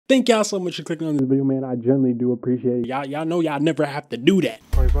Thank y'all so much for clicking on this video, man. I genuinely do appreciate it. Y'all know y'all never have to do that.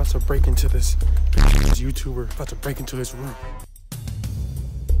 We're about to break into this YouTuber. About to break into his room.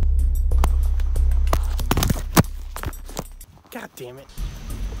 God damn it.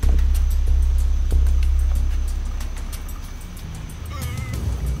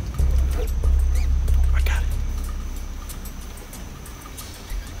 I got it.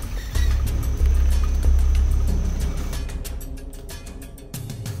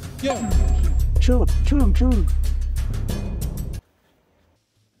 Yo, Chill.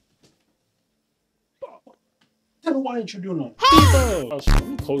 why ain't you doing that? Hey! Let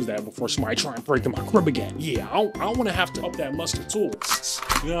me close that before somebody try and break in my crib again. Yeah, I don't want to have to up that musket tool.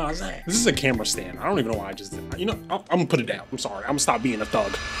 You know what I'm saying? This is a camera stand. I don't even know why I just did that. You know, I'm gonna put it down. I'm sorry. I'm gonna stop being a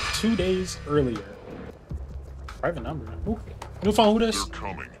thug. 2 days earlier. Private number. Ooh. New phone, who this? They're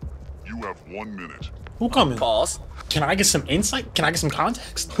coming. You have 1 minute. Who coming? Pause. Can I get some insight? Can I get some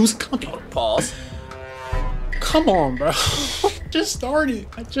context? Who's coming? Pause. Come on, bro. Just started.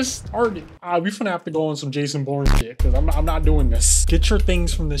 I just started. We finna have to go on some Jason Bourne shit because I'm not doing this. Get your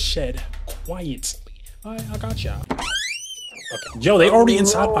things from the shed quietly. I got y'all. Okay. Yo, they already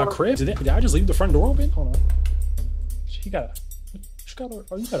inside my crib. Did I just leave the front door open? Hold on. She got a,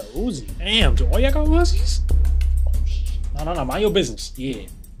 oh, you got a Uzi. Damn, do all y'all got Uzis? Oh, shit. No, mind your business. Yeah,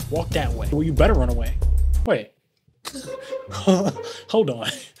 walk that way. Well, you better run away. Wait. Hold on.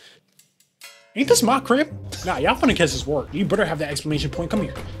 Ain't this my crib? Nah, y'all finna catch this work. You better have that exclamation point. Come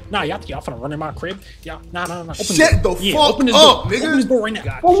here. Nah, y'all finna run in my crib. Y'all, nah. Open Shut the fuck open this up, door. nigga. Open this door right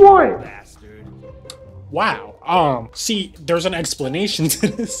now. For what? Wow. See, there's an explanation to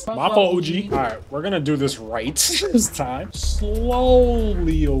this. My fault, OG. All right, we're gonna do this right this time.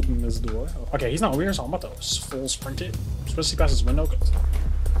 Slowly open this door. Okay, he's not over here, so I'm about to full sprint it. Especially past his window.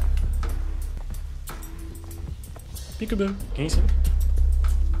 Peekaboo. Can you see me?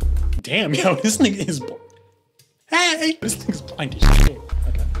 Damn, yo, this nigga is blind. Hey! This nigga's blind as shit.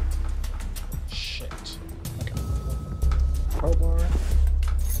 Okay. Shit. Okay. Crowbar.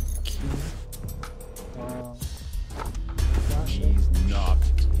 Key. He's not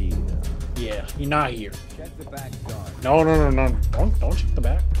here. Yeah, he's not here. Check the back door. No. Don't check the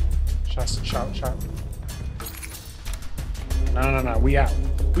back. Shot. No. We out.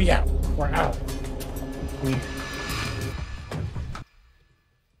 We're out.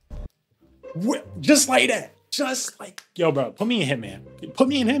 Just like that. Just like, yo, bro, put me in Hitman. Put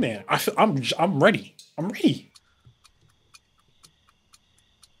me in Hitman. I'm ready. I'm ready.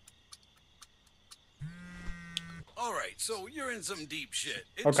 All right, so you're in some deep shit.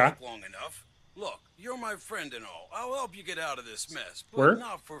 It Okay. took long enough. Look, you're my friend and all. I'll help you get out of this mess, but Word?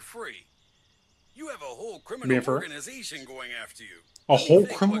 not for free. You have a whole Being criminal for- organization going after you. A Let me whole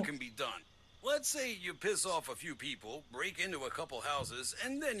think criminal? What can be done? Let's say you piss off a few people, break into a couple houses,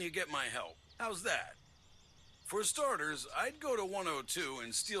 and then you get my help. How's that? For starters, I'd go to 102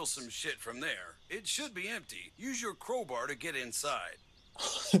 and steal some shit from there. It should be empty. Use your crowbar to get inside.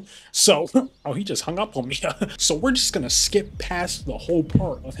 So, oh, he just hung up on me. So we're just gonna skip past the whole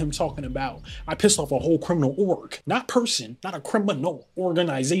part of him talking about I pissed off a whole criminal org. Not person, not a criminal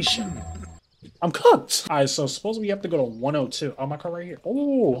organization. I'm cooked. All right, so suppose we have to go to 102. Oh, my car right here.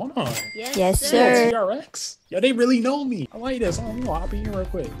 Oh, hold on. Yes, sir. TRX. Yeah, they really know me. I like this. Oh, no, I'll be here real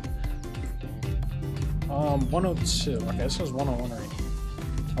quick. 102. Okay, this is 101 right here.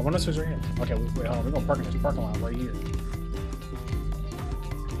 Oh, 102 is right here. Okay, wait, hold on. We're gonna park in this parking lot right here.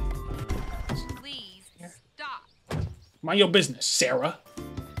 Please stop. Mind your business, Sarah.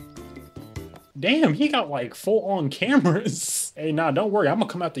 Damn, he got like full-on cameras. Hey, nah, don't worry. I'm gonna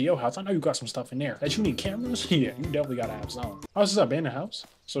come out to your house. I know you got some stuff in there. That you need cameras? Yeah, you definitely gotta have some. Oh, this is an abandoned house?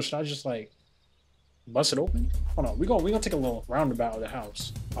 So should I just like bust it open? Hold on, we gonna take a little roundabout of the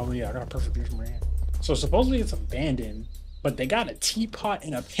house. Oh yeah, I got a perfect view from right here. So supposedly it's abandoned, but they got a teapot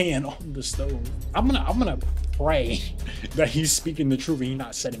and a pan on the stove. I'm gonna pray that he's speaking the truth and he's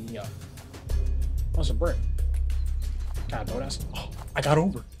not setting me up. What's a brick? God, throw that. Oh, I got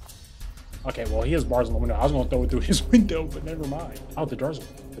over. Okay, well, he has bars on the window. I was gonna throw it through his window, but never mind. Oh, the door's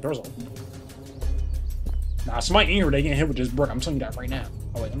open. The door's open. Nah, somebody in here, they getting hit with this brick. I'm telling you that right now.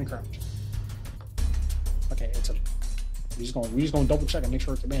 Oh wait, let me crouch. Okay, it's a. We just gonna double check and make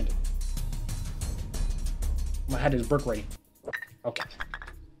sure it's abandoned. I'm gonna have this brick ready. Okay.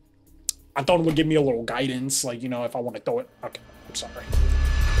 I thought it would give me a little guidance, like, you know, if I want to throw it. Okay, I'm sorry.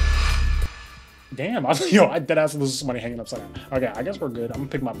 Damn, I dead ass listen to somebody hanging upside down. Okay, I guess we're good. I'm gonna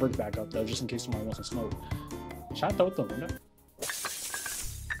pick my brick back up though, just in case somebody wants to smoke. Should I throw it through the window?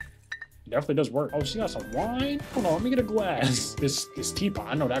 Definitely does work. Oh, she got some wine? Hold on, let me get a glass. This teapot,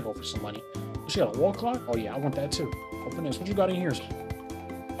 I know that go for some money. She got a wall clock? Oh yeah, I want that too. Open this. What you got in here?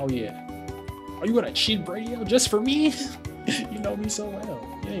 Oh yeah. Oh, you got a cheap radio just for me? You know me so well.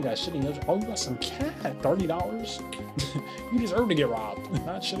 You ain't got shit in your. Oh, you got some cat. $30. You deserve to get robbed.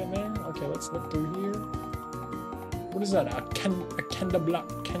 Not shit in there. Okay, let's look through here. What is that? A Kenda Blah.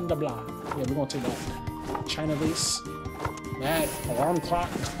 Yeah, we're gonna take that. China vase. That alarm clock.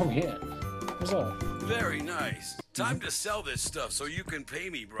 Oh yeah. What's up? Very nice. Time to sell this stuff so you can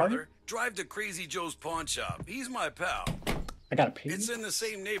pay me, brother. Drive to Crazy Joe's pawn shop. He's my pal. I gotta pay. It's in the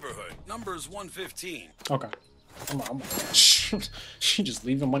same neighborhood. Number's 115. Okay. I'm she just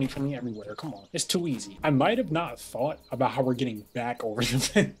leaving money for me everywhere. Come on. It's too easy. I might have not thought about how we're getting back over the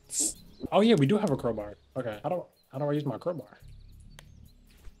fence. Oh yeah, we do have a crowbar. Okay. How do I use my crowbar?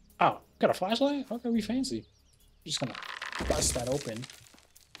 Oh, got a flashlight? Okay, we fancy. I'm just gonna bust that open.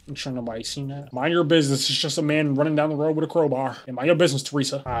 I'm sure nobody's seen that. Mind your business. It's just a man running down the road with a crowbar. And mind your business,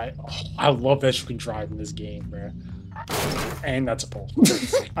 Teresa. Alright. Oh, I love that you can drive in this game, bro. And that's a pole.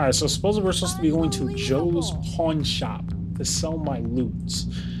 Alright, so supposedly we're supposed to be going to Joe's pawn shop to sell my loots.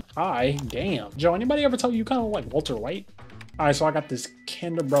 Hi, damn. Joe, anybody ever tell you kind of like Walter White? Alright, so I got this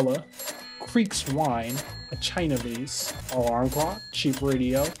Canderbrella, Creek's wine, a China vase, alarm clock, cheap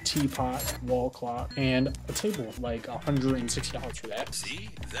radio, teapot, wall clock, and a table. Like $160 for that. See?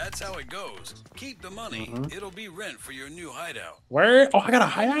 That's how it goes. Keep the money. It'll be rent for your new hideout. Where? Oh, I got a I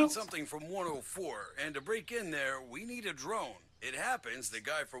hideout? need something from 104, and to break in there, we need a drone. It happens the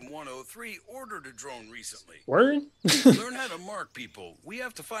guy from 103 ordered a drone recently. Word? Learn how to mark people. We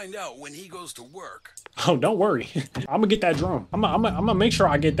have to find out when he goes to work. Oh, don't worry. I'm gonna get that drone. I'm gonna make sure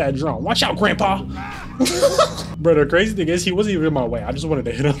I get that drone. Watch out, Grandpa. Bro, the crazy thing is he wasn't even in my way. I just wanted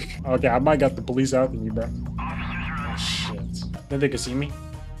to hit him. Okay, I might got the police after me, bro. Oh, shit. Then they could see me.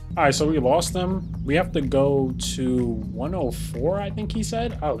 All right, so we lost them. We have to go to 104, I think he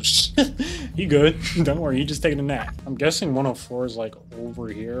said. Oh, shit. He good. Don't worry, he just taking a nap. I'm guessing 104 is like over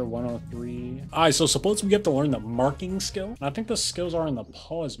here, 103. All right, so suppose we have to learn the marking skill. And I think the skills are in the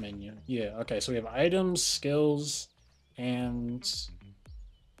pause menu. Yeah, okay, so we have items, skills, and...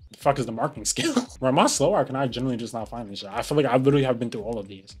 the fuck is the marking skill? Bro, am I slow or can I generally just not find this shit? I feel like I literally have been through all of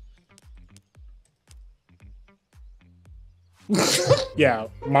these. Yeah,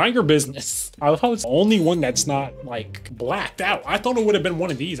 mind your business. I love how it's the only one that's not like blacked out. I thought it would have been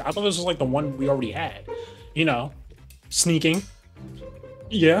one of these. I thought this was like the one we already had. You know, sneaking.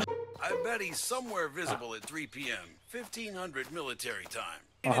 Yeah. I bet he's somewhere visible at 3 p.m. 1500 military time.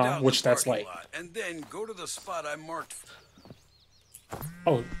 Get it out in Which the that's parking like. lot, and then go to the spot I marked.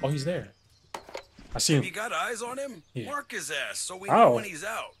 Oh, he's there. I see him. You got eyes on him? Yeah. Mark his ass so we know Oh. when he's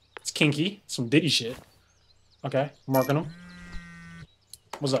out. It's kinky. Some Diddy shit. Okay, marking him.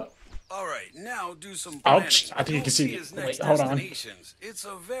 What's up? All right, now do some Oh, planning. I think you Don't can see see me. his Wait, next hold on. destinations. It's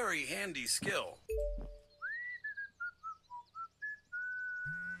a very handy skill.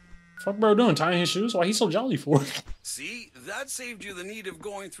 Fuck bro doing? Tying his shoes? Why he's so jolly for? See, that saved you the need of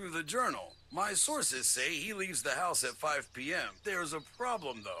going through the journal. My sources say he leaves the house at 5 p.m. There's a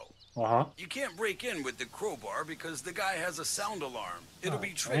problem, though. Uh-huh. You can't break in with the crowbar because the guy has a sound alarm. It'll be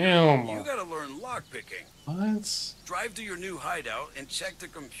triggered. damn. You gotta learn lockpicking. What? Drive to your new hideout and check the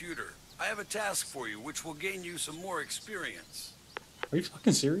computer. I have a task for you which will gain you some more experience. Are you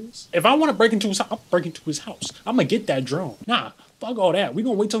fucking serious? If I want to break into his house, I'll break into his house. I'm gonna get that drone. Nah, fuck all that. We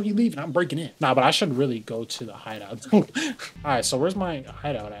gonna wait till he leaves and I'm breaking in. Nah, but I should really go to the hideout. Alright, so where's my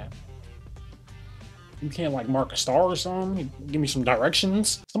hideout at? You can't like mark a star or something? Give me some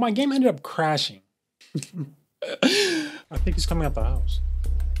directions. So my game ended up crashing. I think he's coming out the house.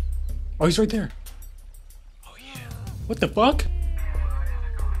 Oh, he's right there. Oh yeah. What the fuck?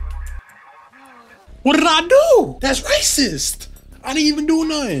 What did I do? That's racist. I didn't even do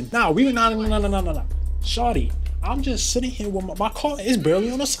nothing. Nah, no. Shawty, I'm just sitting here with my car is barely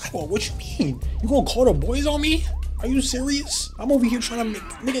on the sidewalk. What you mean? You gonna call the boys on me? Are you serious? I'm over here trying to make,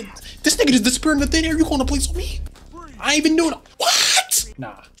 nigga, this nigga just disappeared in the thin air. You calling the police on me? I ain't even doing it. What?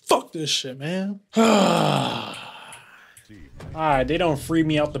 Nah, fuck this shit, man. Alright, they don't free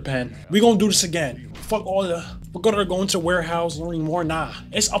me out the pen. We gonna do this again. Fuck all the, we're gonna go into the warehouse, learning more. Nah,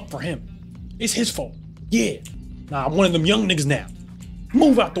 it's up for him. It's his fault. Yeah. Nah, I'm one of them young niggas now.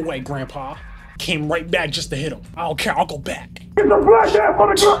 Move out the way, Grandpa. Came right back just to hit him. I don't care, I'll go back. Get the black ass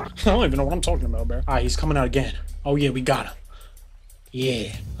on the gun! I don't even know what I'm talking about, bro. Alright, he's coming out again. Oh yeah, we got him.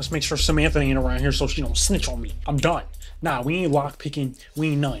 Yeah. Let's make sure Samantha ain't around here so she don't snitch on me. I'm done. Nah, we ain't lock picking. We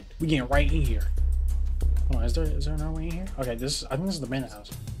ain't none. We getting right in here. Hold on, is there another way in here? Okay, I think this is the bandit house.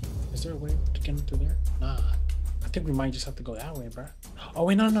 Is there a way to get into there? Nah. I think we might just have to go that way, bro. Oh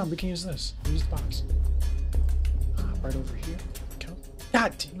wait, no, we can use this. Use the box. Right over here. Okay.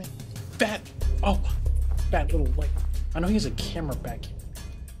 God damn it. Fat little light. I know he has a camera back here.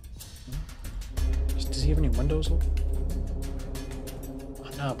 Does he have any windows open? Oh,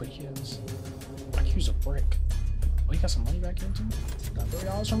 no, but he has. I can use a brick. Oh, you got some money back here too? Got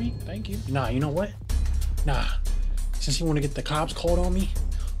 $30 from me? Thank you. Nah, you know what? Nah. Since you want to get the cops called on me,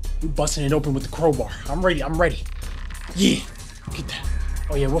 we busting it open with the crowbar. I'm ready. I'm ready. Yeah. Get that.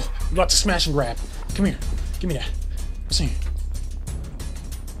 Oh, yeah. Well, we about to smash and grab. Come here. Give me that. What's in here?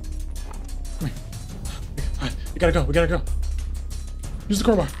 Come here. All right. We gotta go. We gotta go. Use the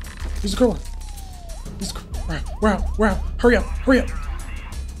crowbar. Use the crowbar. Use the crowbar. We're out. We're out. Hurry up. Hurry up.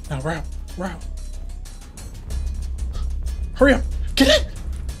 Now, we're out. We're out. Hurry up! Get it!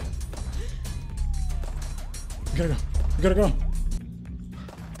 We gotta go. We gotta go.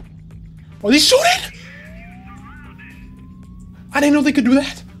 Are they shooting? I didn't know they could do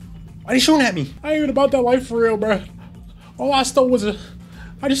that. Why are they shooting at me? I ain't even about that life for real, bro. All I stole was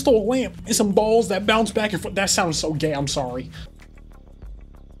I just stole a lamp and some balls that bounce back and forth. That sounds so gay. I'm sorry.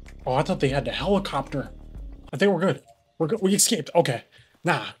 Oh, I thought they had the helicopter. I think we're good. We're good. We escaped. Okay.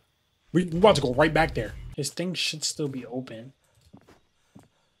 Nah. We're about to go right back there. His thing should still be open.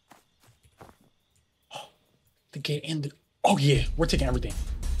 Oh, the gate and the... Oh, yeah. We're taking everything.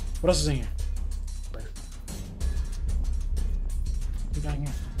 What else is in here? What we got in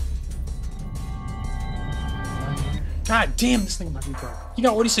here? God damn, this thing might be broke. He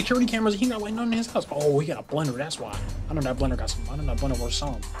got all these security cameras. He got like none in his house. Oh, he got a blender. That's why. I know that blender got some. I know that blender worth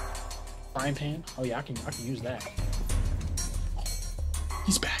some. Frying pan. Oh yeah, I can use that. Oh,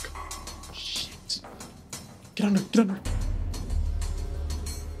 he's back. Shit. Get under. Get under.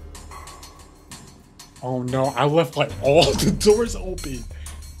 Oh no, I left like all the doors open.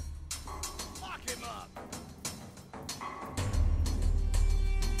 Lock him up.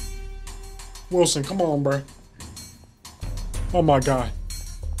 Wilson, come on, bro. Oh my god.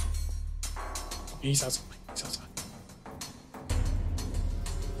 He's outside. He's outside.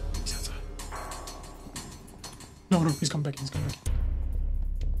 He's outside. No, he's coming back. He's coming back.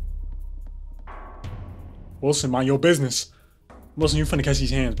 Wilson, mind your business. Wilson, you finna catch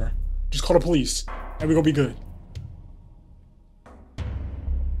these hands, bro. Just call the police, and we gonna be good.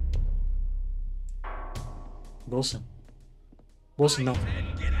 Wilson. Wilson, no.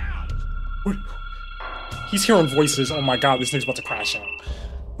 What? He's hearing voices. Oh my god, this nigga's about to crash out.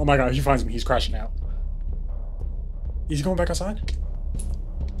 Oh my god, if he finds me, he's crashing out. Is he going back outside?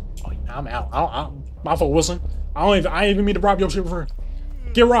 Oh, I'm out. My fault, Wilson. I ain't even mean to rob your shit for.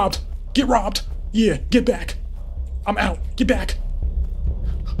 Get robbed. Get robbed. Yeah, get back. I'm out. Get back.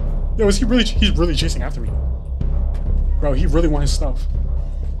 Yo, is he really? He's really chasing after me. Bro, he really wants his stuff.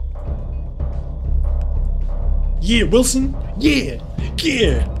 Yeah, Wilson. Yeah.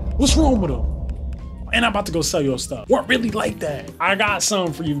 Yeah. What's wrong with him? And I'm about to go sell your stuff. What really like that? I got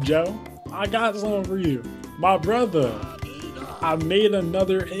something for you, Joe. I got something for you. My brother. I made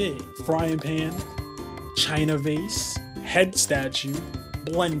another egg. Frying pan, china vase, head statue,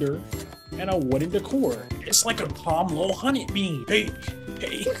 blender, and a wooden decor. It's like a calm little honey bean. Hey.